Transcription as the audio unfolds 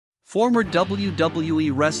Former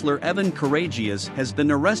WWE wrestler Evan Karagias has been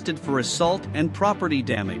arrested for assault and property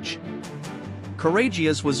damage.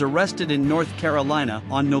 Karagias was arrested in North Carolina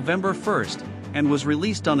on November 1 and was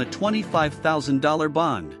released on a $25,000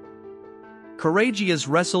 bond. Karagias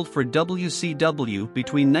wrestled for WCW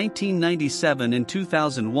between 1997 and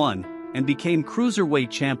 2001 and became Cruiserweight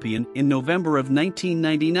Champion in November of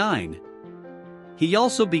 1999. He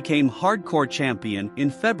also became Hardcore Champion in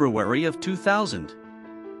February of 2000.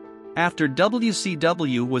 After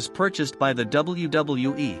WCW was purchased by the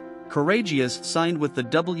WWE, Karagias signed with the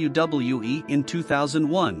WWE in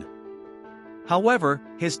 2001. However,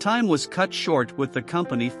 his time was cut short with the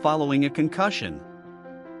company following a concussion.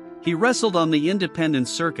 He wrestled on the independent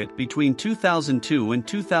circuit between 2002 and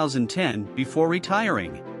 2010 before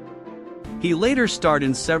retiring. He later starred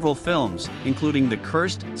in several films, including The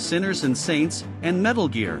Cursed, Sinners and Saints, and Metal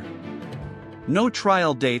Gear. No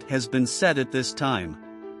trial date has been set at this time.